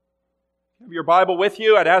Your Bible with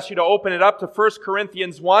you, I'd ask you to open it up to 1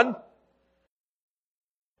 Corinthians 1. I'm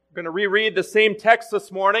going to reread the same text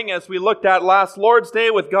this morning as we looked at last Lord's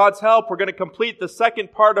Day. With God's help, we're going to complete the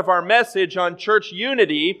second part of our message on church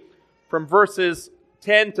unity from verses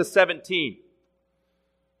 10 to 17.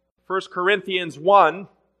 1 Corinthians 1,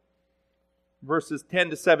 verses 10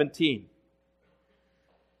 to 17.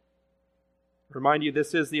 Remind you,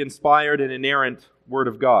 this is the inspired and inerrant Word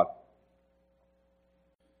of God.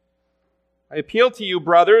 I appeal to you,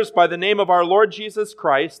 brothers, by the name of our Lord Jesus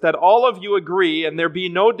Christ, that all of you agree and there be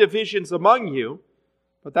no divisions among you,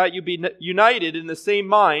 but that you be united in the same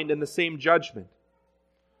mind and the same judgment.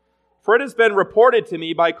 For it has been reported to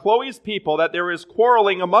me by Chloe's people that there is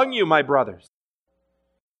quarreling among you, my brothers.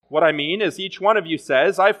 What I mean is each one of you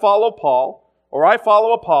says, I follow Paul, or I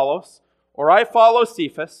follow Apollos, or I follow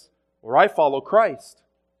Cephas, or I follow Christ.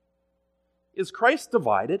 Is Christ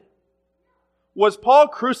divided? Was Paul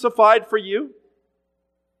crucified for you?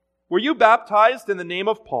 Were you baptized in the name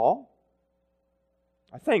of Paul?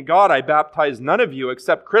 I thank God I baptized none of you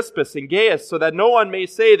except Crispus and Gaius, so that no one may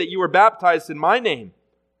say that you were baptized in my name.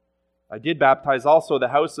 I did baptize also the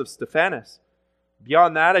house of Stephanas.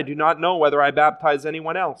 Beyond that, I do not know whether I baptize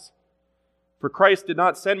anyone else. For Christ did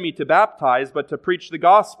not send me to baptize, but to preach the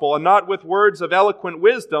gospel, and not with words of eloquent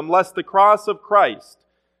wisdom, lest the cross of Christ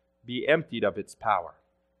be emptied of its power.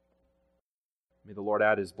 May the Lord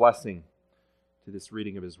add His blessing to this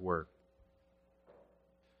reading of His Word.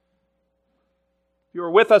 If you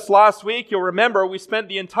were with us last week, you'll remember we spent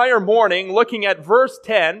the entire morning looking at verse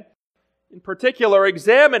 10, in particular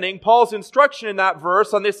examining Paul's instruction in that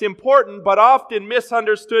verse on this important but often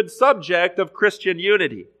misunderstood subject of Christian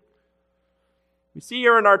unity. We see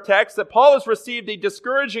here in our text that Paul has received a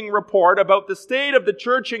discouraging report about the state of the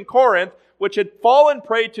church in Corinth, which had fallen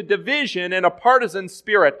prey to division and a partisan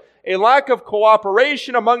spirit, a lack of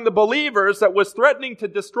cooperation among the believers that was threatening to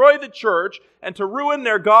destroy the church and to ruin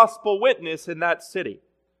their gospel witness in that city.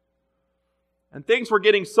 And things were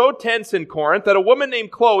getting so tense in Corinth that a woman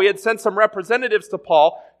named Chloe had sent some representatives to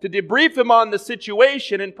Paul to debrief him on the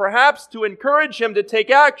situation and perhaps to encourage him to take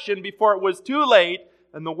action before it was too late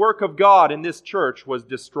and the work of God in this church was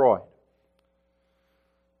destroyed.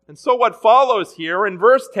 And so what follows here in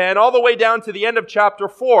verse 10 all the way down to the end of chapter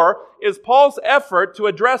 4 is Paul's effort to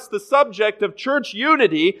address the subject of church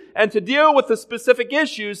unity and to deal with the specific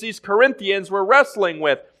issues these Corinthians were wrestling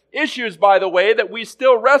with. Issues, by the way, that we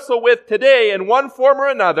still wrestle with today in one form or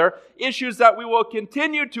another. Issues that we will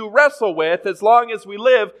continue to wrestle with as long as we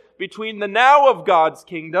live between the now of God's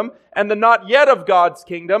kingdom and the not yet of God's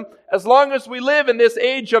kingdom. As long as we live in this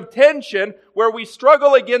age of tension where we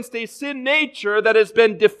struggle against a sin nature that has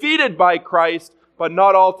been defeated by Christ but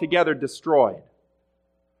not altogether destroyed.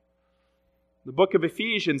 The book of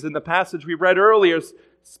Ephesians, in the passage we read earlier,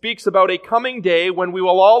 speaks about a coming day when we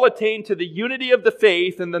will all attain to the unity of the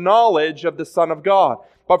faith and the knowledge of the Son of God.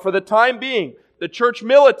 But for the time being, the church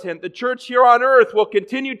militant, the church here on earth will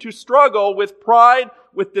continue to struggle with pride,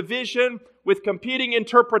 with division, with competing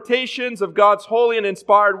interpretations of God's holy and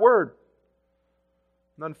inspired Word.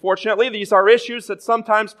 And unfortunately, these are issues that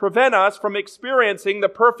sometimes prevent us from experiencing the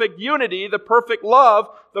perfect unity, the perfect love,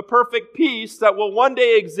 the perfect peace that will one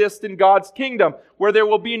day exist in God's kingdom, where there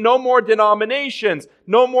will be no more denominations,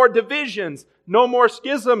 no more divisions, no more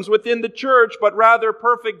schisms within the church, but rather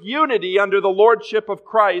perfect unity under the lordship of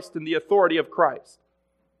Christ and the authority of Christ.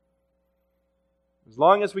 As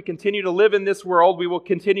long as we continue to live in this world, we will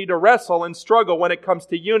continue to wrestle and struggle when it comes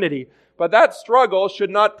to unity. But that struggle should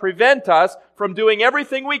not prevent us from doing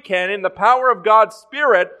everything we can in the power of God's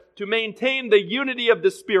Spirit to maintain the unity of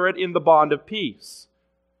the Spirit in the bond of peace.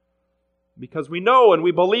 Because we know and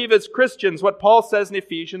we believe as Christians what Paul says in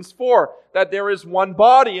Ephesians 4, that there is one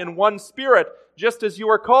body and one Spirit, just as you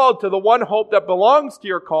are called to the one hope that belongs to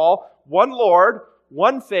your call, one Lord,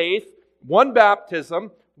 one faith, one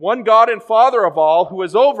baptism, one God and Father of all, who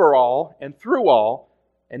is over all and through all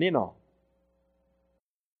and in all.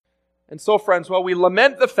 And so, friends, while we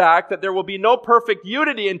lament the fact that there will be no perfect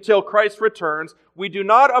unity until Christ returns, we do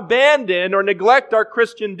not abandon or neglect our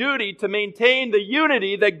Christian duty to maintain the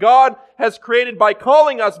unity that God has created by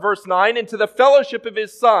calling us, verse 9, into the fellowship of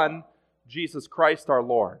His Son, Jesus Christ our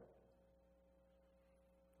Lord.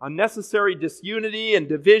 Unnecessary disunity and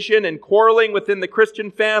division and quarreling within the Christian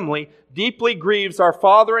family deeply grieves our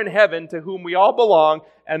Father in heaven, to whom we all belong,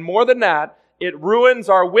 and more than that, it ruins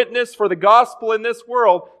our witness for the gospel in this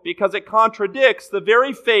world because it contradicts the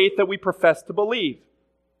very faith that we profess to believe.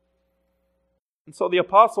 And so the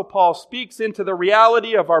Apostle Paul speaks into the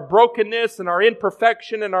reality of our brokenness and our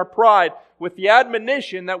imperfection and our pride with the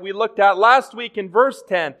admonition that we looked at last week in verse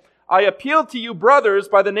 10. I appeal to you, brothers,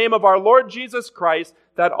 by the name of our Lord Jesus Christ,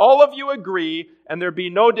 that all of you agree, and there be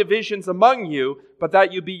no divisions among you, but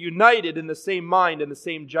that you be united in the same mind and the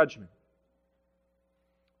same judgment.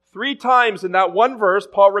 3 times in that one verse,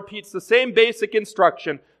 Paul repeats the same basic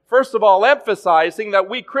instruction. First of all, emphasizing that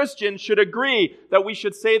we Christians should agree, that we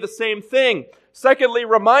should say the same thing. Secondly,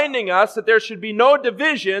 reminding us that there should be no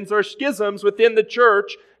divisions or schisms within the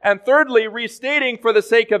church. And thirdly, restating for the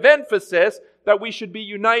sake of emphasis that we should be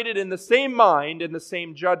united in the same mind and the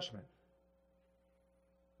same judgment.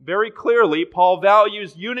 Very clearly, Paul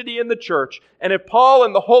values unity in the church. And if Paul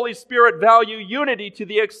and the Holy Spirit value unity to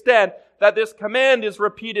the extent that this command is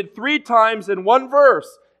repeated 3 times in one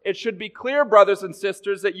verse, it should be clear, brothers and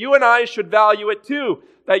sisters, that you and I should value it too.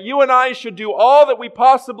 That you and I should do all that we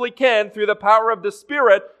possibly can through the power of the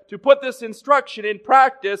Spirit to put this instruction in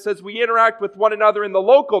practice as we interact with one another in the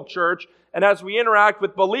local church and as we interact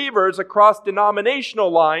with believers across denominational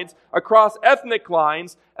lines, across ethnic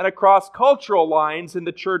lines, and across cultural lines in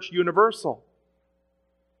the church universal.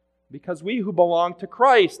 Because we who belong to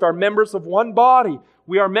Christ are members of one body.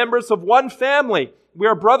 We are members of one family. We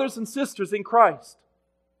are brothers and sisters in Christ.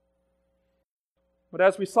 But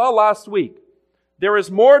as we saw last week, there is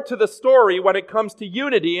more to the story when it comes to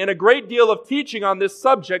unity and a great deal of teaching on this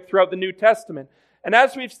subject throughout the New Testament. And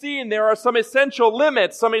as we've seen, there are some essential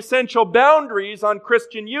limits, some essential boundaries on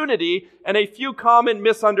Christian unity, and a few common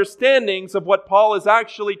misunderstandings of what Paul is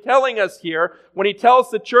actually telling us here when he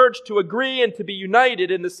tells the church to agree and to be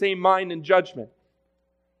united in the same mind and judgment.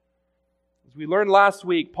 As we learned last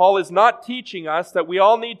week, Paul is not teaching us that we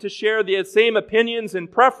all need to share the same opinions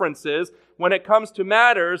and preferences when it comes to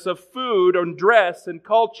matters of food and dress and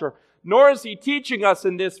culture. Nor is he teaching us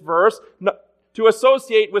in this verse to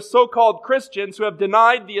associate with so-called Christians who have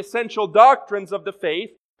denied the essential doctrines of the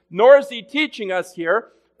faith. Nor is he teaching us here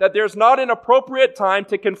that there's not an appropriate time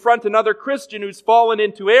to confront another Christian who's fallen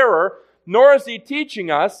into error. Nor is he teaching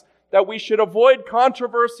us that we should avoid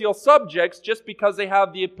controversial subjects just because they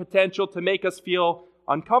have the potential to make us feel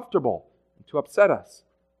uncomfortable, to upset us.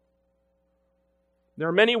 There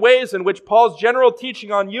are many ways in which Paul's general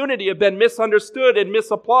teaching on unity have been misunderstood and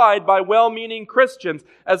misapplied by well-meaning Christians,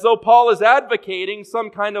 as though Paul is advocating some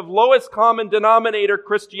kind of lowest common denominator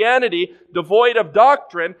Christianity devoid of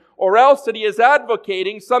doctrine, or else that he is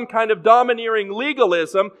advocating some kind of domineering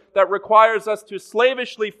legalism that requires us to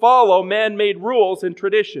slavishly follow man-made rules and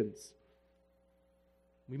traditions.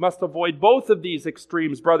 We must avoid both of these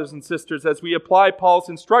extremes, brothers and sisters, as we apply Paul's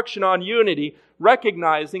instruction on unity,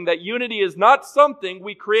 recognizing that unity is not something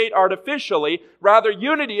we create artificially. Rather,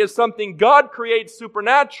 unity is something God creates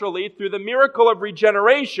supernaturally through the miracle of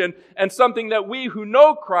regeneration, and something that we who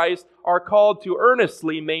know Christ are called to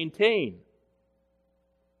earnestly maintain.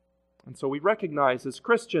 And so we recognize as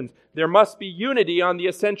Christians, there must be unity on the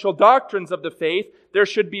essential doctrines of the faith. There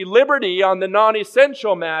should be liberty on the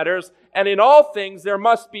non-essential matters. And in all things, there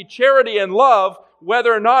must be charity and love,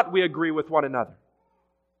 whether or not we agree with one another.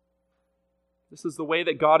 This is the way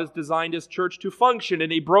that God has designed His church to function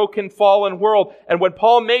in a broken, fallen world. And when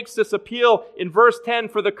Paul makes this appeal in verse 10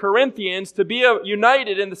 for the Corinthians to be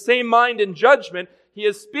united in the same mind and judgment, he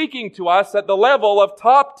is speaking to us at the level of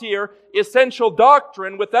top-tier essential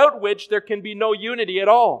doctrine without which there can be no unity at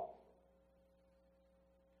all.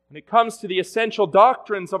 When it comes to the essential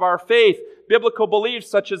doctrines of our faith, biblical beliefs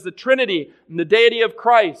such as the Trinity and the deity of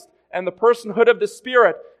Christ and the personhood of the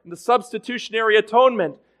Spirit and the substitutionary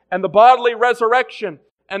atonement and the bodily resurrection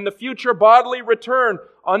and the future bodily return,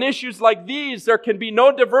 on issues like these, there can be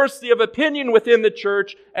no diversity of opinion within the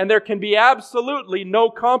church, and there can be absolutely no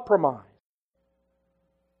compromise.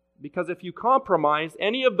 Because if you compromise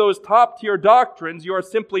any of those top-tier doctrines, you are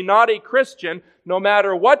simply not a Christian, no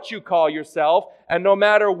matter what you call yourself, and no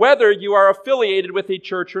matter whether you are affiliated with a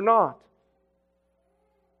church or not.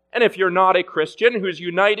 And if you're not a Christian who's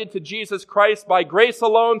united to Jesus Christ by grace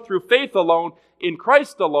alone, through faith alone, in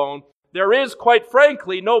Christ alone, there is, quite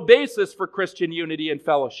frankly, no basis for Christian unity and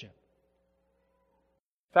fellowship.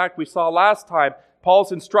 In fact, we saw last time,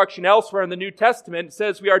 Paul's instruction elsewhere in the New Testament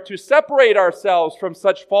says we are to separate ourselves from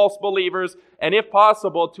such false believers and, if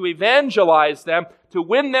possible, to evangelize them, to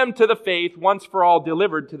win them to the faith once for all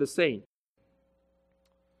delivered to the saints.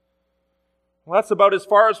 Well, that's about as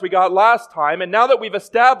far as we got last time. And now that we've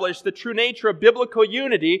established the true nature of biblical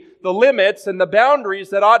unity, the limits and the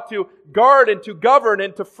boundaries that ought to guard and to govern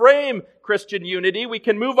and to frame Christian unity, we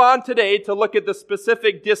can move on today to look at the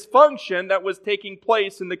specific dysfunction that was taking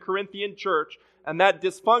place in the Corinthian church. And that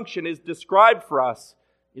dysfunction is described for us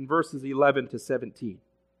in verses 11 to 17.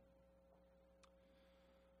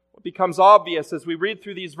 What becomes obvious as we read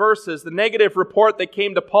through these verses, the negative report that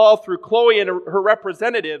came to Paul through Chloe and her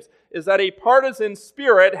representatives is that a partisan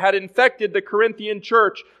spirit had infected the Corinthian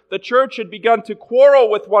church. The church had begun to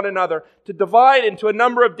quarrel with one another, to divide into a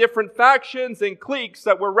number of different factions and cliques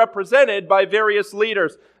that were represented by various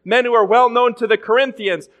leaders. Men who are well known to the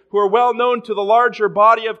Corinthians, who are well known to the larger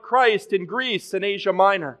body of Christ in Greece and Asia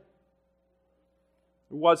Minor.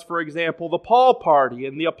 There was, for example, the Paul party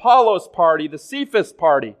and the Apollos party, the Cephas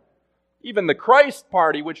party, even the Christ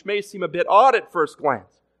party, which may seem a bit odd at first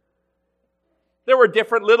glance. There were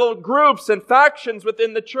different little groups and factions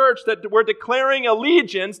within the church that were declaring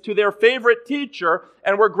allegiance to their favorite teacher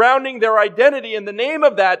and were grounding their identity in the name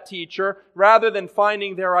of that teacher rather than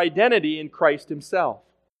finding their identity in Christ Himself.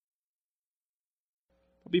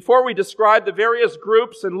 Before we describe the various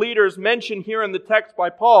groups and leaders mentioned here in the text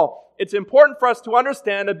by Paul, it's important for us to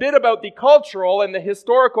understand a bit about the cultural and the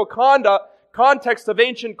historical context of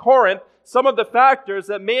ancient Corinth, some of the factors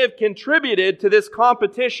that may have contributed to this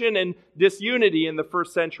competition and disunity in the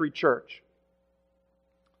first century church.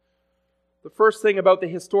 The first thing about the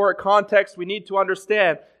historic context we need to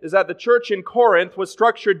understand is that the church in Corinth was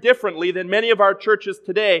structured differently than many of our churches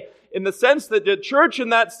today, in the sense that the church in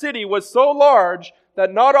that city was so large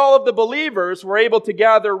that not all of the believers were able to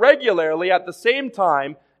gather regularly at the same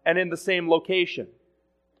time and in the same location.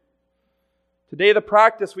 Today, the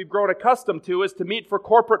practice we've grown accustomed to is to meet for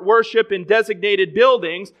corporate worship in designated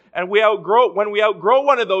buildings, and when we outgrow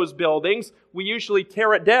one of those buildings, we usually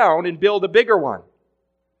tear it down and build a bigger one.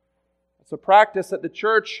 It's a practice that the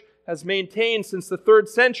church has maintained since the 3rd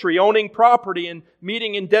century, owning property and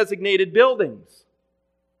meeting in designated buildings.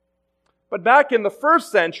 But back in the 1st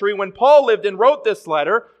century, when Paul lived and wrote this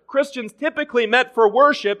letter, Christians typically met for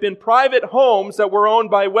worship in private homes that were owned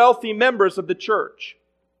by wealthy members of the church.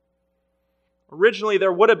 Originally,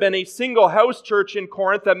 there would have been a single house church in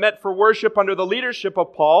Corinth that met for worship under the leadership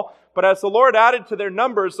of Paul, but as the Lord added to their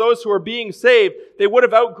numbers those who were being saved, they would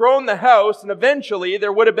have outgrown the house, and eventually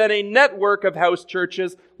there would have been a network of house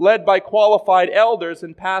churches led by qualified elders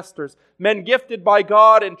and pastors, men gifted by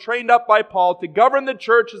God and trained up by Paul to govern the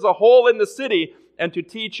church as a whole in the city and to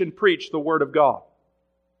teach and preach the Word of God.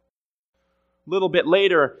 A little bit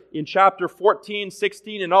later, in chapter 14,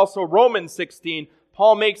 16, and also Romans 16,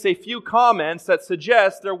 Paul makes a few comments that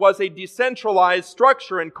suggest there was a decentralized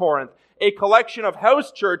structure in Corinth, a collection of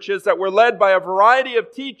house churches that were led by a variety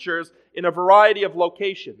of teachers in a variety of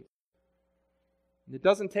locations. It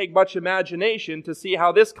doesn't take much imagination to see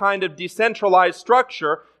how this kind of decentralized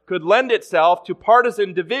structure could lend itself to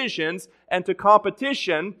partisan divisions and to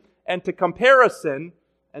competition and to comparison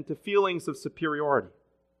and to feelings of superiority.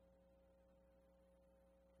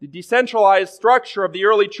 The decentralized structure of the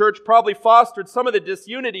early church probably fostered some of the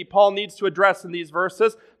disunity Paul needs to address in these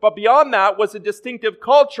verses, but beyond that was a distinctive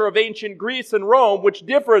culture of ancient Greece and Rome which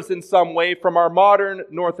differs in some way from our modern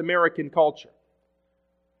North American culture.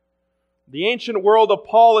 The ancient world of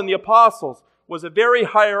Paul and the apostles was a very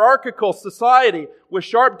hierarchical society with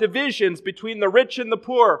sharp divisions between the rich and the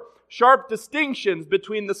poor, sharp distinctions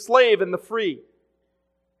between the slave and the free.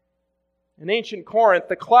 In ancient Corinth,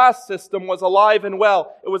 the class system was alive and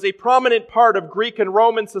well. It was a prominent part of Greek and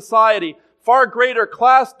Roman society. Far greater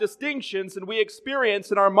class distinctions than we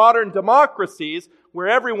experience in our modern democracies, where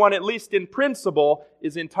everyone, at least in principle,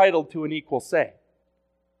 is entitled to an equal say.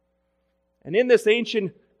 And in this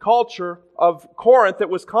ancient culture of Corinth, it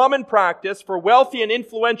was common practice for wealthy and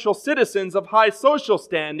influential citizens of high social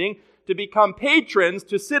standing to become patrons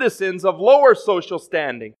to citizens of lower social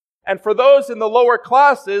standing, and for those in the lower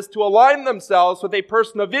classes to align themselves with a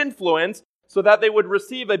person of influence so that they would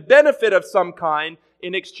receive a benefit of some kind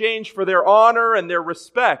in exchange for their honor and their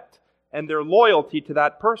respect and their loyalty to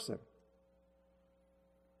that person.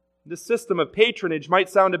 This system of patronage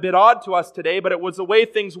might sound a bit odd to us today, but it was the way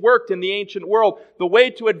things worked in the ancient world. The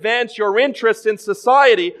way to advance your interests in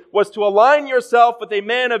society was to align yourself with a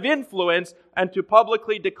man of influence and to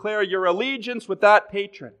publicly declare your allegiance with that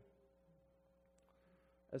patron.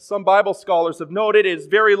 As some Bible scholars have noted, it is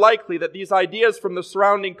very likely that these ideas from the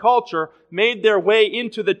surrounding culture made their way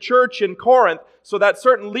into the church in Corinth so that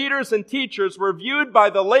certain leaders and teachers were viewed by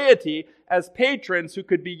the laity as patrons who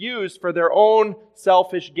could be used for their own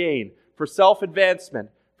selfish gain, for self-advancement,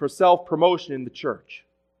 for self-promotion in the church.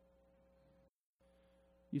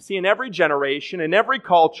 You see, in every generation, in every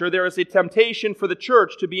culture, there is a temptation for the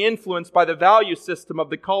church to be influenced by the value system of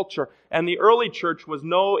the culture, and the early church was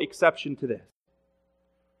no exception to this.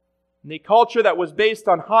 In a culture that was based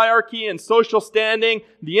on hierarchy and social standing,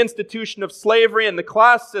 the institution of slavery and the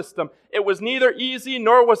class system, it was neither easy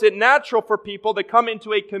nor was it natural for people to come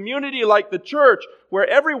into a community like the church where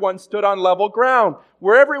everyone stood on level ground,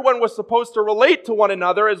 where everyone was supposed to relate to one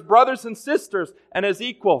another as brothers and sisters and as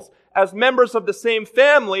equals, as members of the same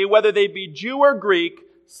family, whether they be Jew or Greek,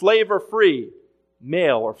 slave or free,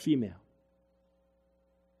 male or female.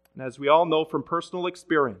 And as we all know from personal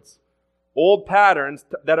experience, old patterns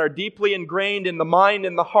that are deeply ingrained in the mind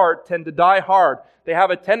and the heart tend to die hard. They have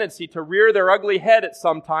a tendency to rear their ugly head at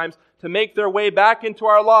some times, to make their way back into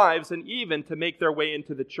our lives, and even to make their way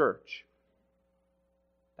into the church.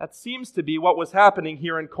 That seems to be what was happening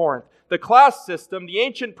here in Corinth. The class system, the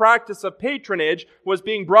ancient practice of patronage, was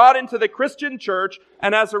being brought into the Christian church,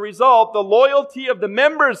 and as a result, the loyalty of the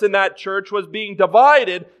members in that church was being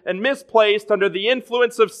divided and misplaced under the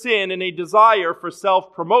influence of sin and a desire for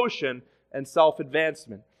self-promotion and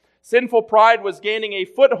self-advancement. Sinful pride was gaining a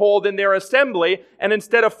foothold in their assembly, and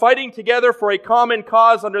instead of fighting together for a common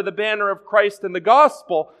cause under the banner of Christ and the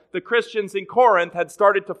gospel, the Christians in Corinth had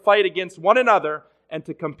started to fight against one another and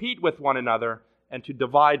to compete with one another and to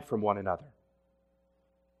divide from one another.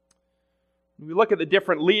 When we look at the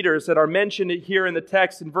different leaders that are mentioned here in the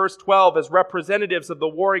text in verse 12 as representatives of the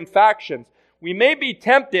warring factions, we may be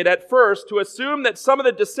tempted at first to assume that some of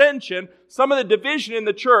the dissension, some of the division in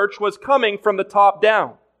the church was coming from the top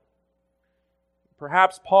down.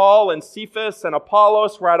 Perhaps Paul and Cephas and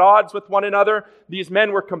Apollos were at odds with one another. These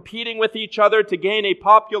men were competing with each other to gain a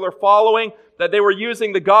popular following, that they were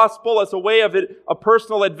using the gospel as a way of a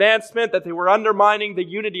personal advancement, that they were undermining the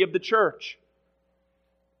unity of the church.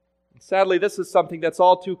 Sadly, this is something that's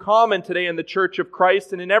all too common today in the Church of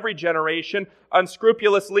Christ and in every generation.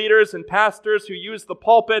 Unscrupulous leaders and pastors who use the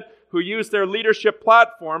pulpit, who use their leadership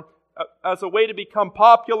platform as a way to become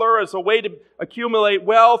popular, as a way to accumulate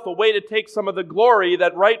wealth, a way to take some of the glory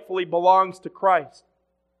that rightfully belongs to Christ.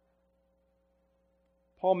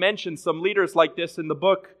 Paul mentions some leaders like this in the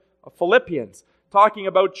book of Philippians, talking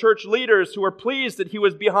about church leaders who were pleased that he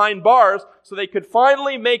was behind bars so they could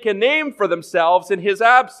finally make a name for themselves in his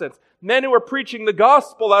absence. Men who were preaching the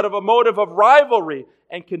gospel out of a motive of rivalry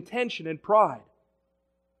and contention and pride.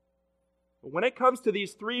 But when it comes to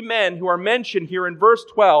these three men who are mentioned here in verse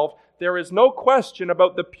 12, there is no question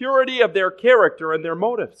about the purity of their character and their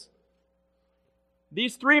motives.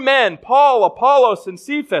 These three men, Paul, Apollos, and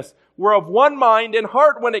Cephas, were of one mind and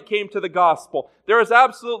heart when it came to the gospel. There is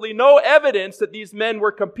absolutely no evidence that these men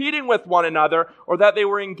were competing with one another or that they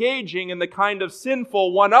were engaging in the kind of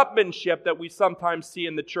sinful one-upmanship that we sometimes see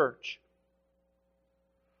in the church.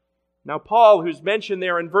 Now Paul, who's mentioned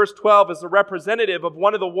there in verse 12 as a representative of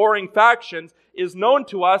one of the warring factions, is known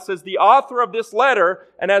to us as the author of this letter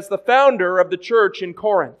and as the founder of the church in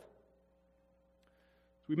Corinth.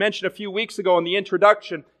 We mentioned a few weeks ago in the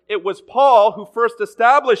introduction, it was Paul who first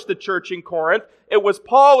established the church in Corinth. It was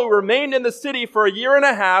Paul who remained in the city for a year and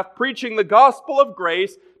a half, preaching the gospel of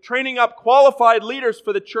grace, training up qualified leaders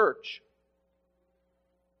for the church.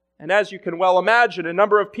 And as you can well imagine, a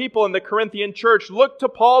number of people in the Corinthian church looked to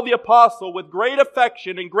Paul the apostle with great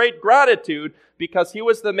affection and great gratitude because he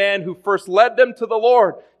was the man who first led them to the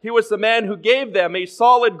Lord. He was the man who gave them a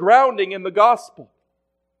solid grounding in the gospel.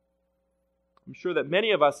 I'm sure that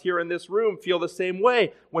many of us here in this room feel the same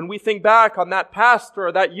way when we think back on that pastor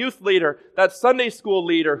or that youth leader, that Sunday school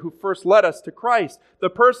leader who first led us to Christ, the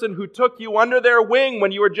person who took you under their wing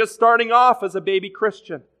when you were just starting off as a baby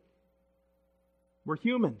Christian. We're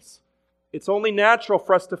humans. It's only natural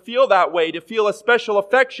for us to feel that way, to feel a special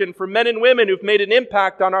affection for men and women who've made an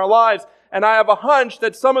impact on our lives. And I have a hunch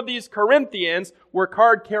that some of these Corinthians were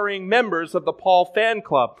card-carrying members of the Paul fan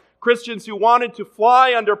club. Christians who wanted to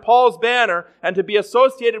fly under Paul's banner and to be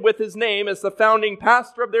associated with his name as the founding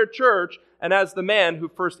pastor of their church and as the man who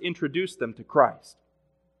first introduced them to Christ.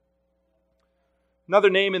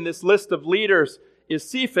 Another name in this list of leaders is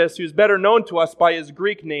Cephas, who's better known to us by his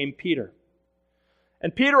Greek name, Peter.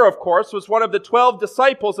 And Peter, of course, was one of the 12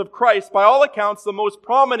 disciples of Christ, by all accounts the most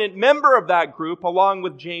prominent member of that group, along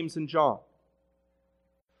with James and John.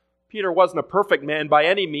 Peter wasn't a perfect man by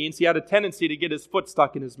any means. He had a tendency to get his foot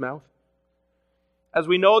stuck in his mouth. As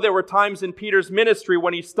we know, there were times in Peter's ministry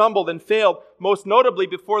when he stumbled and failed, most notably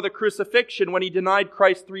before the crucifixion when he denied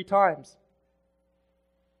Christ 3 times.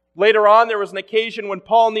 Later on, there was an occasion when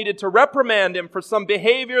Paul needed to reprimand him for some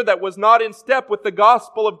behavior that was not in step with the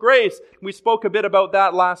gospel of grace. We spoke a bit about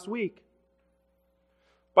that last week.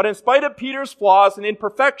 But in spite of Peter's flaws and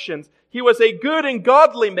imperfections, he was a good and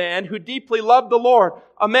godly man who deeply loved the Lord,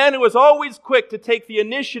 a man who was always quick to take the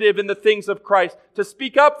initiative in the things of Christ, to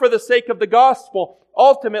speak up for the sake of the gospel.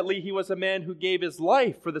 Ultimately, he was a man who gave his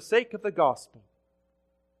life for the sake of the gospel.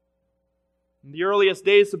 In the earliest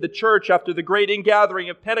days of the church, after the great ingathering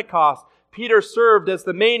of Pentecost, Peter served as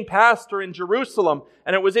the main pastor in Jerusalem,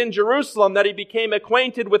 and it was in Jerusalem that he became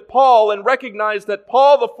acquainted with Paul and recognized that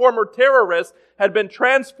Paul, the former terrorist, had been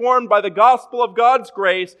transformed by the gospel of God's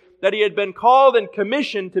grace, that he had been called and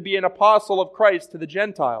commissioned to be an apostle of Christ to the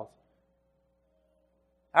Gentiles.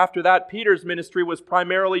 After that, Peter's ministry was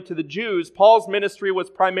primarily to the Jews. Paul's ministry was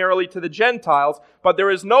primarily to the Gentiles. But there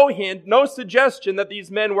is no hint, no suggestion that these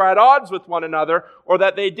men were at odds with one another or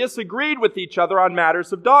that they disagreed with each other on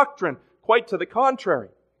matters of doctrine. Quite to the contrary.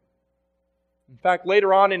 In fact,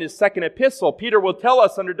 later on in his second epistle, Peter will tell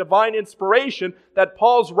us under divine inspiration that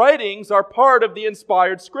Paul's writings are part of the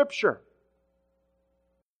inspired Scripture.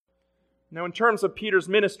 Now, in terms of Peter's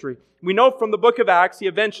ministry, we know from the book of Acts he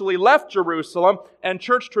eventually left Jerusalem, and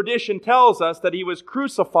church tradition tells us that he was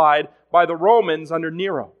crucified by the Romans under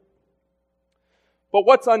Nero. But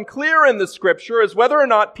what's unclear in the Scripture is whether or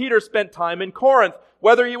not Peter spent time in Corinth,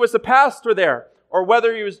 whether he was a pastor there, or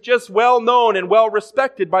whether he was just well known and well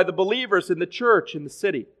respected by the believers in the church in the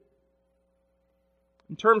city.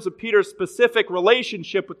 In terms of Peter's specific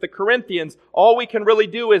relationship with the Corinthians, all we can really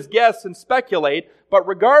do is guess and speculate, but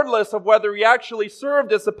regardless of whether he actually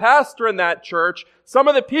served as a pastor in that church, some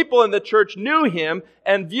of the people in the church knew him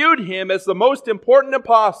and viewed him as the most important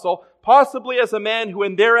apostle, possibly as a man who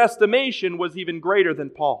in their estimation was even greater than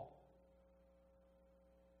Paul.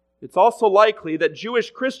 It's also likely that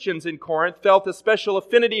Jewish Christians in Corinth felt a special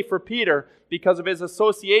affinity for Peter because of his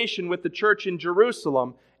association with the church in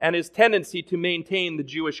Jerusalem and his tendency to maintain the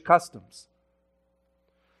Jewish customs.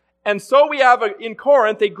 And so we have in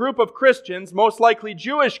Corinth a group of Christians, most likely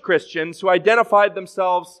Jewish Christians, who identified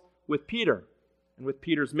themselves with Peter and with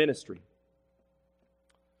Peter's ministry.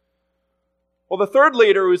 Well, the third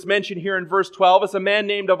leader who's mentioned here in verse 12 is a man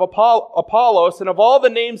named Apollos, and of all the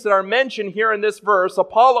names that are mentioned here in this verse,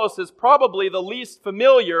 Apollos is probably the least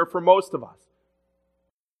familiar for most of us.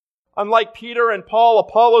 Unlike Peter and Paul,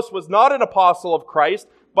 Apollos was not an apostle of Christ,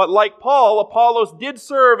 but like Paul, Apollos did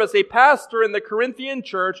serve as a pastor in the Corinthian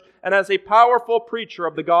church and as a powerful preacher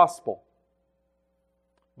of the gospel.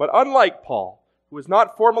 But unlike Paul, who was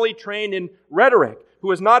not formally trained in rhetoric, who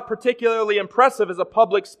was not particularly impressive as a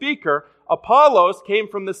public speaker, Apollos came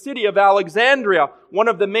from the city of Alexandria, one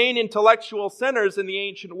of the main intellectual centers in the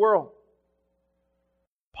ancient world.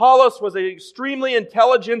 Apollos was an extremely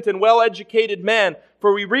intelligent and well-educated man,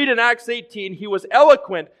 for we read in Acts 18, he was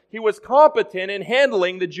eloquent, he was competent in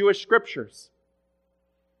handling the Jewish scriptures.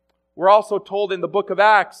 We're also told in the book of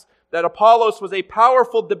Acts that Apollos was a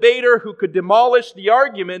powerful debater who could demolish the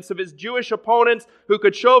arguments of his Jewish opponents, who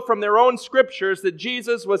could show from their own scriptures that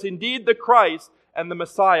Jesus was indeed the Christ and the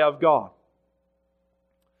Messiah of God.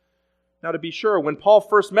 Now, to be sure, when Paul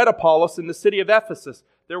first met Apollos in the city of Ephesus,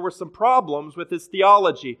 there were some problems with his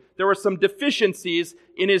theology. There were some deficiencies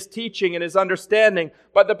in his teaching and his understanding.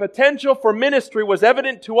 But the potential for ministry was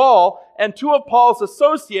evident to all, and two of Paul's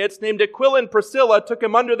associates, named Aquila and Priscilla, took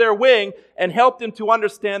him under their wing and helped him to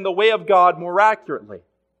understand the way of God more accurately.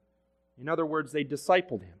 In other words, they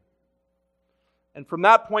discipled him. And from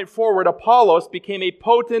that point forward, Apollos became a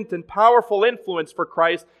potent and powerful influence for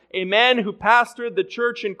Christ, a man who pastored the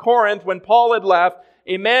church in Corinth when Paul had left,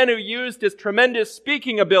 a man who used his tremendous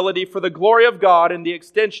speaking ability for the glory of God and the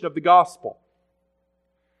extension of the gospel.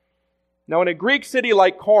 Now, in a Greek city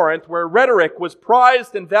like Corinth, where rhetoric was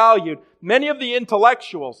prized and valued, many of the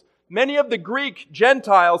intellectuals, many of the Greek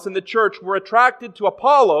Gentiles in the church were attracted to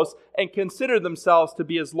Apollos and considered themselves to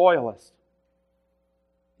be his loyalists.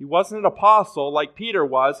 He wasn't an apostle like Peter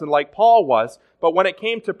was and like Paul was, but when it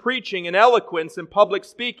came to preaching and eloquence and public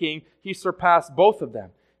speaking, he surpassed both of them.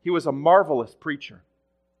 He was a marvelous preacher.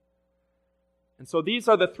 And so these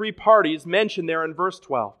are the three parties mentioned there in verse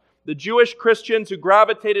 12. The Jewish Christians who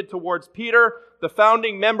gravitated towards Peter, the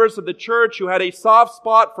founding members of the church who had a soft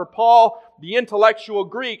spot for Paul, the intellectual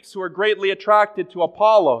Greeks who were greatly attracted to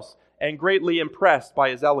Apollos and greatly impressed by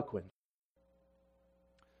his eloquence.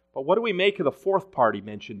 But what do we make of the fourth party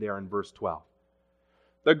mentioned there in verse 12?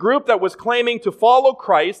 The group that was claiming to follow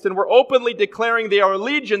Christ and were openly declaring their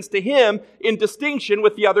allegiance to Him in distinction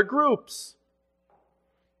with the other groups.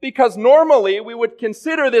 Because normally we would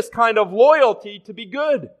consider this kind of loyalty to be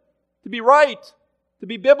good, to be right, to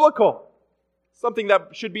be biblical. Something that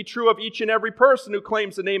should be true of each and every person who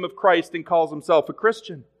claims the name of Christ and calls himself a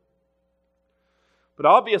Christian. But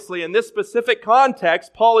obviously, in this specific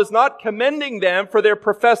context, Paul is not commending them for their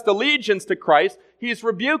professed allegiance to Christ. He's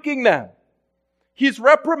rebuking them. He's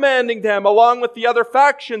reprimanding them along with the other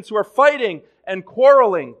factions who are fighting and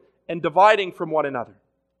quarreling and dividing from one another.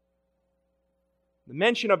 The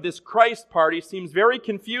mention of this Christ party seems very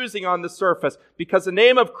confusing on the surface because the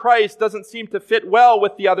name of Christ doesn't seem to fit well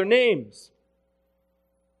with the other names.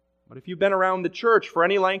 But if you've been around the church for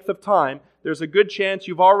any length of time, there's a good chance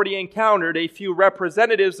you've already encountered a few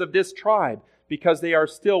representatives of this tribe because they are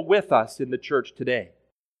still with us in the church today.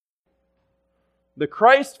 The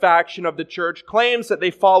Christ faction of the church claims that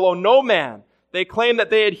they follow no man. They claim that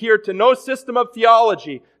they adhere to no system of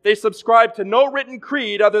theology. They subscribe to no written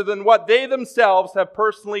creed other than what they themselves have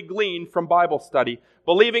personally gleaned from Bible study,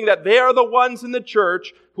 believing that they are the ones in the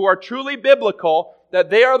church who are truly biblical, that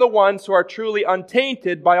they are the ones who are truly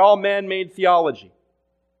untainted by all man-made theology.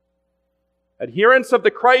 Adherents of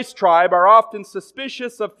the Christ tribe are often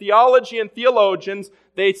suspicious of theology and theologians.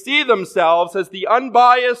 They see themselves as the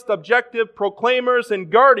unbiased, objective proclaimers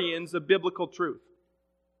and guardians of biblical truth.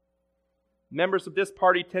 Members of this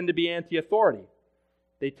party tend to be anti-authority.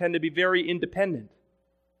 They tend to be very independent,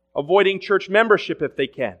 avoiding church membership if they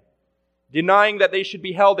can, denying that they should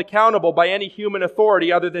be held accountable by any human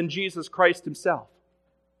authority other than Jesus Christ Himself.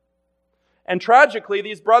 And tragically,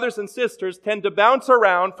 these brothers and sisters tend to bounce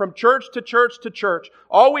around from church to church to church,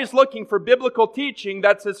 always looking for biblical teaching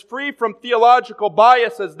that's as free from theological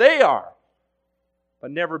bias as they are,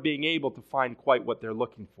 but never being able to find quite what they're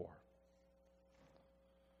looking for.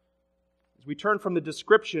 As we turn from the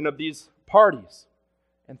description of these parties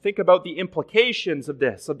and think about the implications of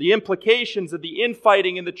this, of the implications of the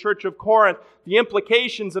infighting in the church of Corinth, the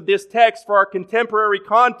implications of this text for our contemporary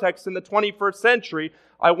context in the 21st century,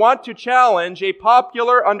 I want to challenge a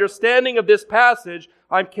popular understanding of this passage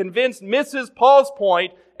I'm convinced misses Paul's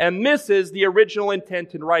point and misses the original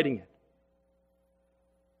intent in writing it.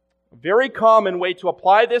 A very common way to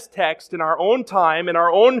apply this text in our own time, in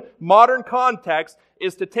our own modern context,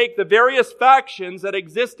 is to take the various factions that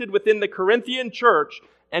existed within the Corinthian church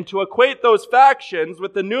and to equate those factions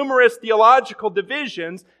with the numerous theological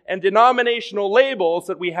divisions and denominational labels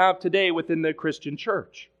that we have today within the Christian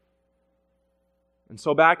church. And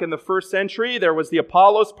so back in the first century, there was the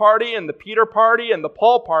Apollos party and the Peter party and the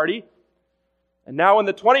Paul party. And now in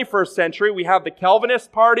the 21st century, we have the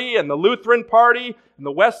Calvinist party and the Lutheran party and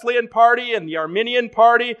the Wesleyan party and the Arminian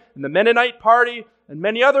party and the Mennonite party and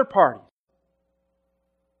many other parties.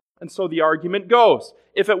 And so the argument goes,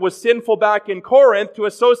 if it was sinful back in Corinth to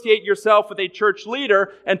associate yourself with a church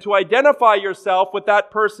leader and to identify yourself with that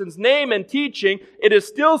person's name and teaching, it is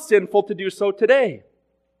still sinful to do so today.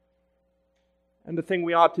 And the thing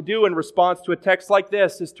we ought to do in response to a text like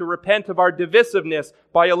this is to repent of our divisiveness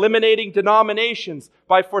by eliminating denominations,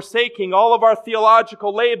 by forsaking all of our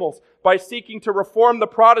theological labels, by seeking to reform the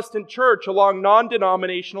Protestant church along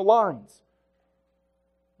non-denominational lines.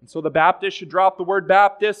 And so the Baptist should drop the word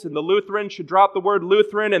Baptist, and the Lutheran should drop the word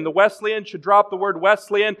Lutheran, and the Wesleyan should drop the word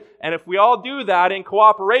Wesleyan. And if we all do that in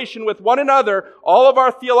cooperation with one another, all of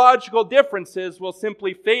our theological differences will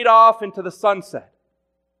simply fade off into the sunset.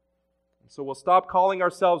 So we'll stop calling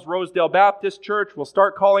ourselves Rosedale Baptist Church. We'll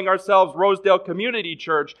start calling ourselves Rosedale Community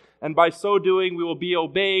Church. And by so doing, we will be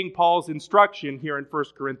obeying Paul's instruction here in 1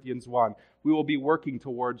 Corinthians 1. We will be working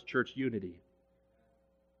towards church unity.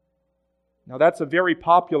 Now that's a very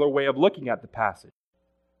popular way of looking at the passage.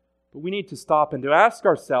 But we need to stop and to ask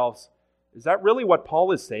ourselves, is that really what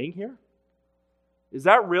Paul is saying here? Is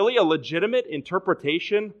that really a legitimate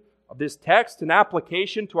interpretation of this text and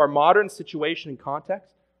application to our modern situation and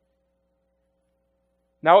context?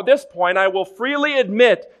 Now at this point, I will freely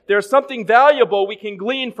admit there's something valuable we can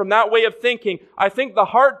glean from that way of thinking. I think the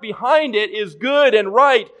heart behind it is good and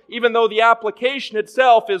right, even though the application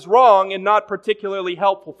itself is wrong and not particularly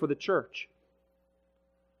helpful for the church.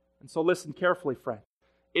 And so listen carefully, friend.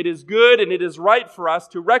 It is good and it is right for us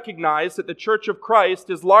to recognize that the Church of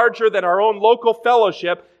Christ is larger than our own local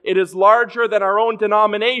fellowship. It is larger than our own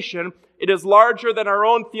denomination. It is larger than our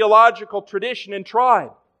own theological tradition and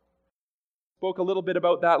tribe. Spoke a little bit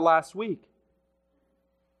about that last week.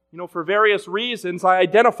 You know, for various reasons, I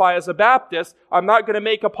identify as a Baptist. I'm not going to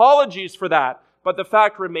make apologies for that. But the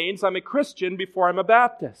fact remains, I'm a Christian before I'm a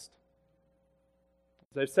Baptist.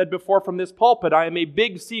 As I've said before from this pulpit, I am a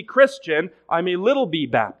big C Christian. I'm a little b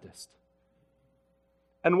Baptist.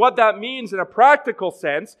 And what that means in a practical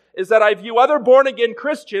sense is that I view other born-again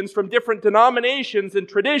Christians from different denominations and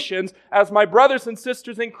traditions as my brothers and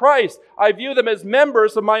sisters in Christ. I view them as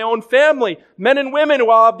members of my own family, men and women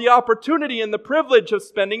who I'll have the opportunity and the privilege of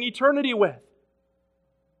spending eternity with.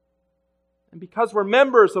 And because we're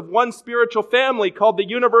members of one spiritual family called the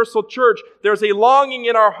Universal Church, there's a longing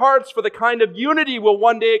in our hearts for the kind of unity we'll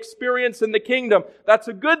one day experience in the kingdom. That's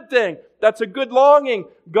a good thing. That's a good longing.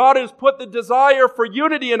 God has put the desire for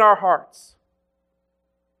unity in our hearts.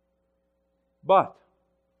 But,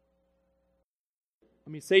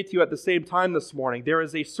 let me say to you at the same time this morning, there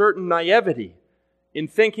is a certain naivety in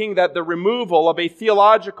thinking that the removal of a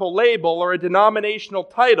theological label or a denominational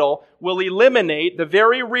title will eliminate the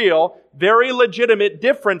very real, very legitimate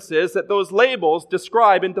differences that those labels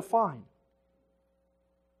describe and define.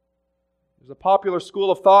 There's a popular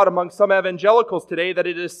school of thought among some evangelicals today that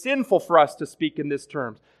it is sinful for us to speak in these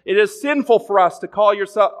terms. It is sinful for us to call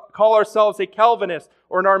ourselves a Calvinist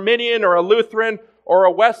or an Arminian or a Lutheran or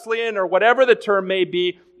a Wesleyan or whatever the term may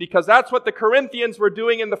be, because that's what the Corinthians were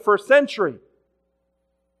doing in the first century.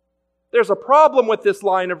 There's a problem with this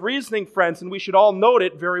line of reasoning, friends, and we should all note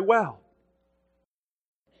it very well.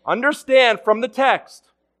 Understand from the text,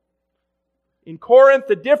 in Corinth,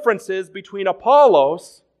 the differences between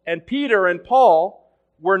Apollos and Peter and Paul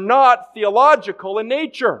were not theological in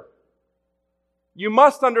nature. You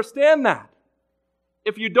must understand that.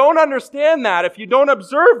 If you don't understand that, if you don't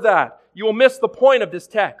observe that, you will miss the point of this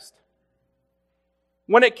text.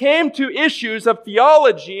 When it came to issues of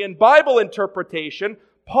theology and Bible interpretation,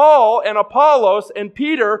 Paul and Apollos and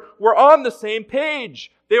Peter were on the same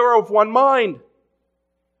page. They were of one mind.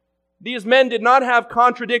 These men did not have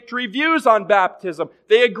contradictory views on baptism.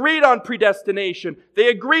 They agreed on predestination. They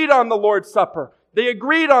agreed on the Lord's Supper. They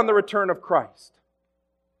agreed on the return of Christ.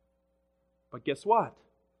 But guess what?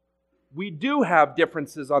 We do have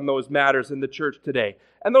differences on those matters in the church today.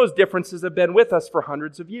 And those differences have been with us for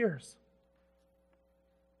hundreds of years.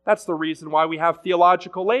 That's the reason why we have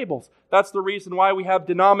theological labels. That's the reason why we have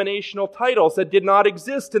denominational titles that did not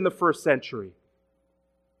exist in the first century.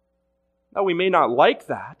 Now, we may not like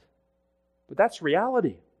that, but that's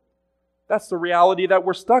reality. That's the reality that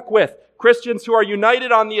we're stuck with. Christians who are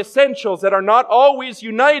united on the essentials that are not always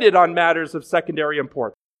united on matters of secondary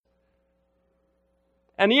importance.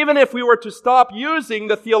 And even if we were to stop using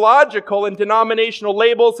the theological and denominational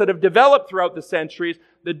labels that have developed throughout the centuries,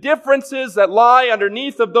 the differences that lie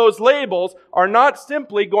underneath of those labels are not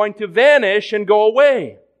simply going to vanish and go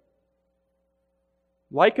away.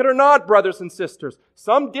 Like it or not, brothers and sisters,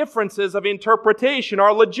 some differences of interpretation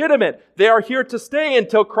are legitimate. They are here to stay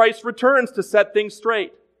until Christ returns to set things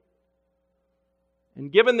straight.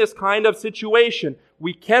 And given this kind of situation,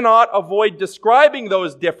 we cannot avoid describing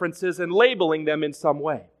those differences and labeling them in some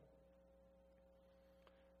way.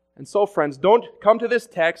 And so, friends, don't come to this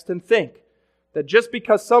text and think that just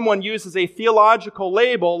because someone uses a theological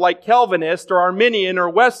label like Calvinist or Arminian or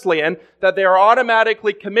Wesleyan, that they are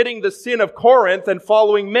automatically committing the sin of Corinth and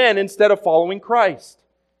following men instead of following Christ.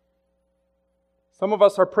 Some of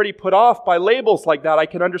us are pretty put off by labels like that. I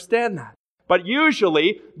can understand that. But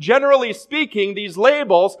usually, generally speaking, these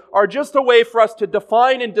labels are just a way for us to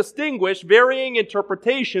define and distinguish varying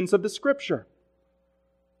interpretations of the Scripture.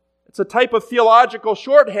 It's a type of theological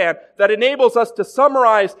shorthand that enables us to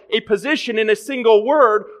summarize a position in a single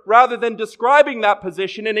word rather than describing that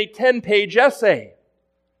position in a 10-page essay.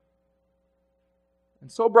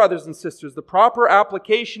 And so, brothers and sisters, the proper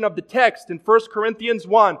application of the text in 1 Corinthians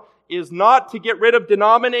 1 is not to get rid of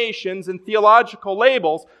denominations and theological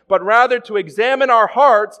labels, but rather to examine our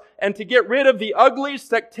hearts and to get rid of the ugly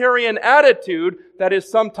sectarian attitude that is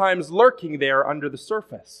sometimes lurking there under the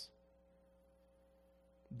surface.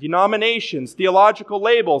 Denominations, theological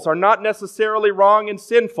labels are not necessarily wrong and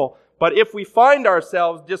sinful, but if we find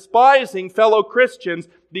ourselves despising fellow Christians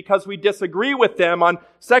because we disagree with them on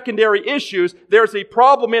secondary issues, there's a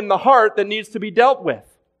problem in the heart that needs to be dealt with.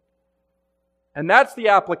 And that's the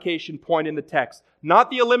application point in the text. Not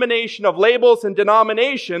the elimination of labels and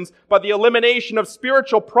denominations, but the elimination of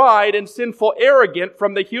spiritual pride and sinful arrogance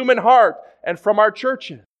from the human heart and from our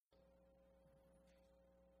churches.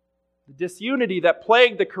 The disunity that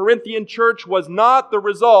plagued the Corinthian church was not the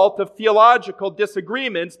result of theological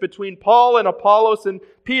disagreements between Paul and Apollos and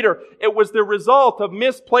Peter. It was the result of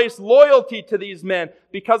misplaced loyalty to these men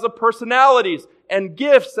because of personalities and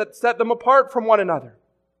gifts that set them apart from one another.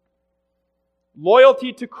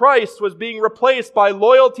 Loyalty to Christ was being replaced by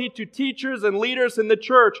loyalty to teachers and leaders in the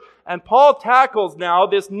church. And Paul tackles now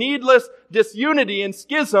this needless disunity and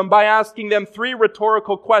schism by asking them three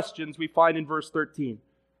rhetorical questions we find in verse 13.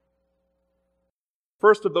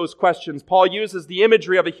 First of those questions, Paul uses the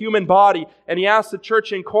imagery of a human body, and he asks the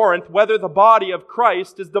church in Corinth whether the body of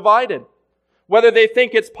Christ is divided. Whether they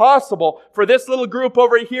think it's possible for this little group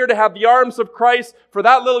over here to have the arms of Christ, for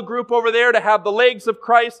that little group over there to have the legs of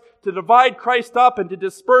Christ, to divide Christ up and to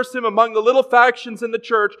disperse Him among the little factions in the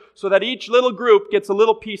church so that each little group gets a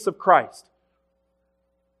little piece of Christ.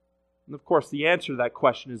 And of course, the answer to that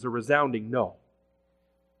question is a resounding no.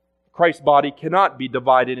 Christ's body cannot be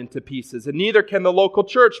divided into pieces, and neither can the local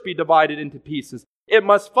church be divided into pieces. It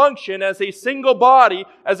must function as a single body,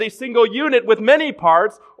 as a single unit with many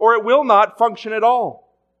parts, or it will not function at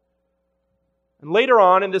all. And later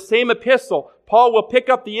on in the same epistle, Paul will pick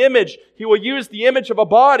up the image. He will use the image of a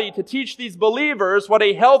body to teach these believers what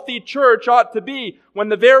a healthy church ought to be when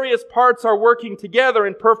the various parts are working together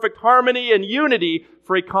in perfect harmony and unity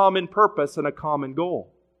for a common purpose and a common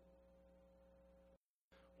goal.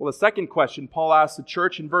 Well, the second question Paul asks the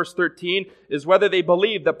church in verse 13 is whether they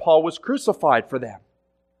believe that Paul was crucified for them.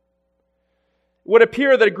 It would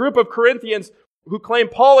appear that a group of Corinthians who claimed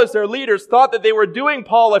Paul as their leaders thought that they were doing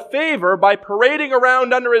Paul a favor by parading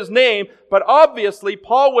around under his name, but obviously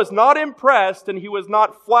Paul was not impressed and he was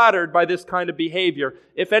not flattered by this kind of behavior.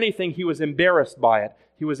 If anything, he was embarrassed by it.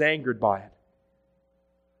 He was angered by it.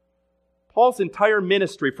 Paul's entire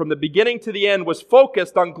ministry from the beginning to the end was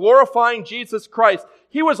focused on glorifying Jesus Christ.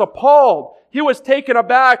 He was appalled. He was taken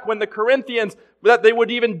aback when the Corinthians, that they would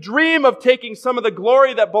even dream of taking some of the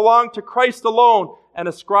glory that belonged to Christ alone and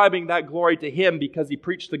ascribing that glory to Him because He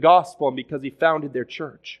preached the gospel and because He founded their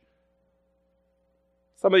church.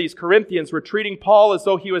 Some of these Corinthians were treating Paul as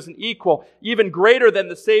though he was an equal, even greater than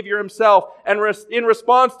the Savior Himself. And in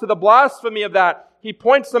response to the blasphemy of that, he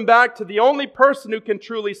points them back to the only person who can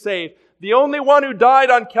truly save. The only one who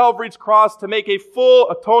died on Calvary's cross to make a full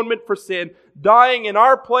atonement for sin, dying in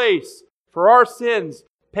our place for our sins,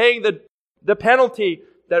 paying the penalty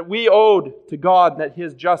that we owed to God, that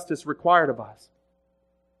His justice required of us.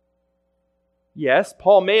 Yes,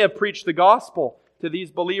 Paul may have preached the gospel to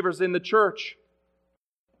these believers in the church,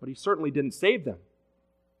 but he certainly didn't save them.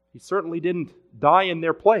 He certainly didn't die in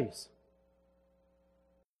their place.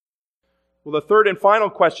 Well, the third and final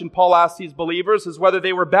question Paul asks these believers is whether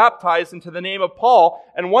they were baptized into the name of Paul.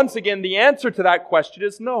 And once again, the answer to that question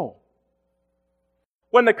is no.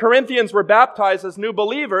 When the Corinthians were baptized as new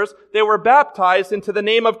believers, they were baptized into the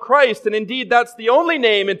name of Christ. And indeed, that's the only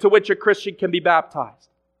name into which a Christian can be baptized.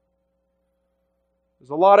 There's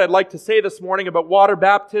a lot I'd like to say this morning about water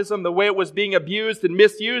baptism, the way it was being abused and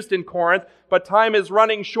misused in Corinth, but time is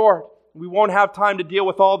running short. We won't have time to deal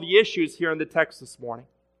with all the issues here in the text this morning.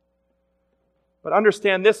 But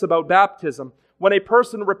understand this about baptism. When a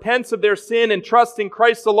person repents of their sin and trusts in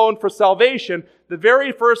Christ alone for salvation, the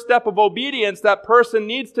very first step of obedience that person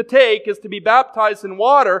needs to take is to be baptized in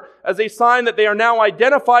water as a sign that they are now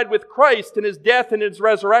identified with Christ in His death and His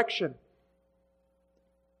resurrection.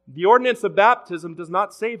 The ordinance of baptism does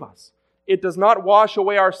not save us. It does not wash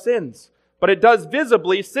away our sins, but it does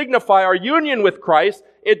visibly signify our union with Christ.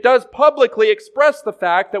 It does publicly express the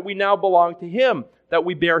fact that we now belong to Him, that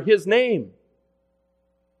we bear His name.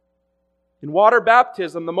 In water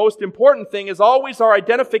baptism, the most important thing is always our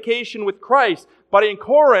identification with Christ. But in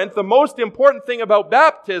Corinth, the most important thing about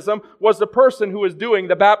baptism was the person who was doing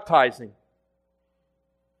the baptizing.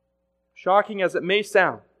 Shocking as it may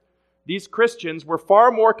sound, these Christians were far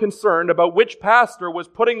more concerned about which pastor was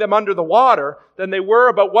putting them under the water than they were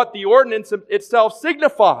about what the ordinance itself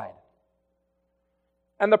signified.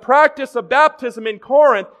 And the practice of baptism in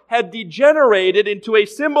Corinth had degenerated into a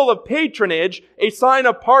symbol of patronage, a sign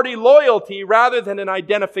of party loyalty, rather than an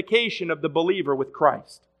identification of the believer with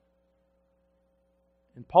Christ.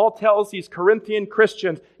 And Paul tells these Corinthian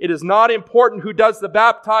Christians, it is not important who does the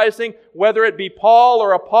baptizing, whether it be Paul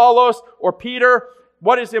or Apollos or Peter.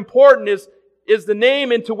 What is important is the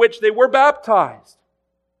name into which they were baptized.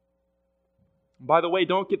 By the way,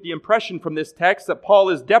 don't get the impression from this text that Paul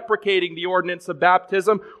is deprecating the ordinance of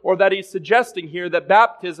baptism or that he's suggesting here that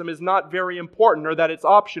baptism is not very important or that it's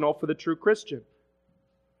optional for the true Christian.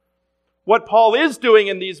 What Paul is doing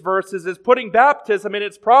in these verses is putting baptism in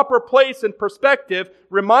its proper place and perspective,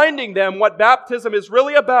 reminding them what baptism is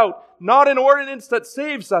really about. Not an ordinance that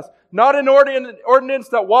saves us, not an ordinance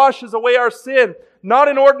that washes away our sin, not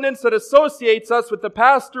an ordinance that associates us with the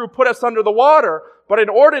pastor who put us under the water, but an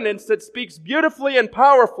ordinance that speaks beautifully and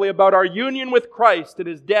powerfully about our union with Christ in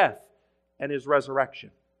His death and His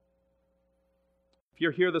resurrection. If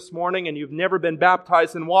you're here this morning and you've never been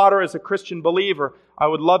baptized in water as a Christian believer, I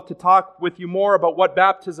would love to talk with you more about what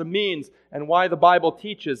baptism means and why the Bible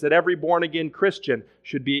teaches that every born-again Christian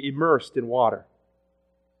should be immersed in water.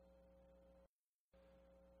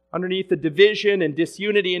 Underneath the division and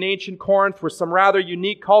disunity in ancient Corinth were some rather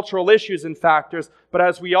unique cultural issues and factors, but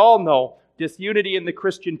as we all know, disunity in the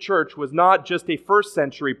Christian church was not just a first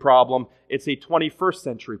century problem, it's a 21st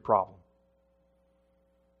century problem.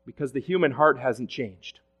 Because the human heart hasn't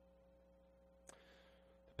changed.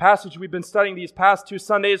 The passage we've been studying these past 2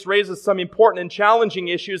 Sundays raises some important and challenging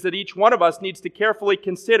issues that each one of us needs to carefully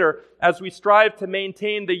consider as we strive to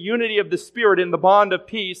maintain the unity of the Spirit in the bond of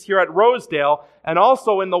peace here at Rosedale and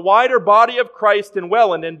also in the wider body of Christ in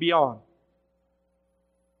Welland and beyond.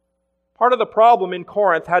 Part of the problem in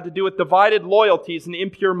Corinth had to do with divided loyalties and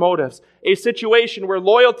impure motives, a situation where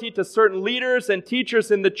loyalty to certain leaders and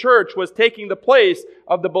teachers in the church was taking the place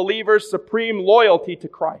of the believer's supreme loyalty to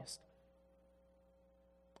Christ.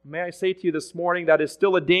 May I say to you this morning, that is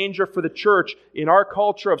still a danger for the church in our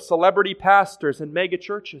culture of celebrity pastors and mega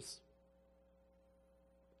churches.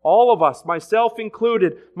 All of us, myself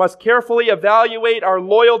included, must carefully evaluate our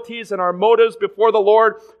loyalties and our motives before the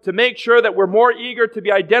Lord to make sure that we're more eager to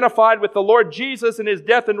be identified with the Lord Jesus and His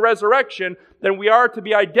death and resurrection than we are to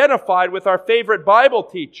be identified with our favorite Bible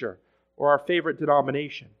teacher or our favorite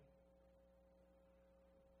denomination.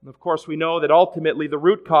 And of course, we know that ultimately the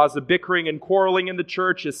root cause of bickering and quarreling in the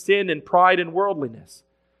church is sin and pride and worldliness,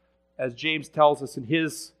 as James tells us in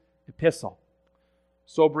his epistle.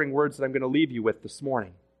 Sobering words that I'm going to leave you with this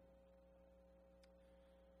morning.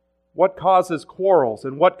 What causes quarrels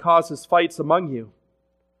and what causes fights among you?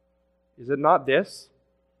 Is it not this,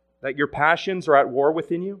 that your passions are at war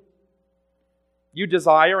within you? You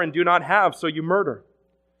desire and do not have, so you murder.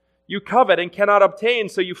 You covet and cannot obtain,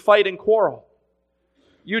 so you fight and quarrel.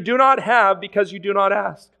 You do not have because you do not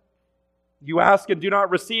ask. You ask and do not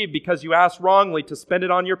receive because you ask wrongly to spend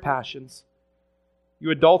it on your passions.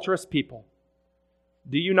 You adulterous people,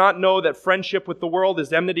 do you not know that friendship with the world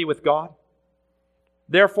is enmity with God?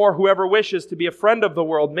 Therefore, whoever wishes to be a friend of the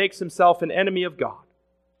world makes himself an enemy of God.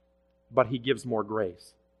 But He gives more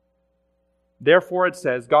grace. Therefore it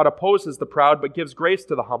says, God opposes the proud, but gives grace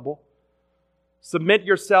to the humble. Submit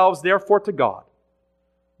yourselves therefore to God.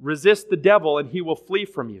 Resist the devil, and he will flee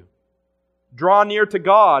from you. Draw near to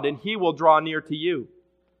God, and He will draw near to you.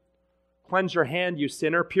 Cleanse your hand, you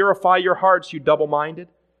sinner. Purify your hearts, you double-minded.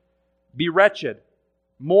 Be wretched.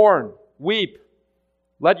 Mourn. Weep.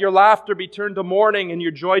 Let your laughter be turned to mourning and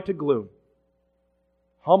your joy to gloom.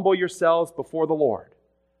 Humble yourselves before the Lord,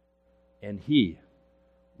 and He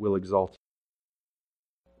will exalt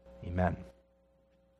you. Amen.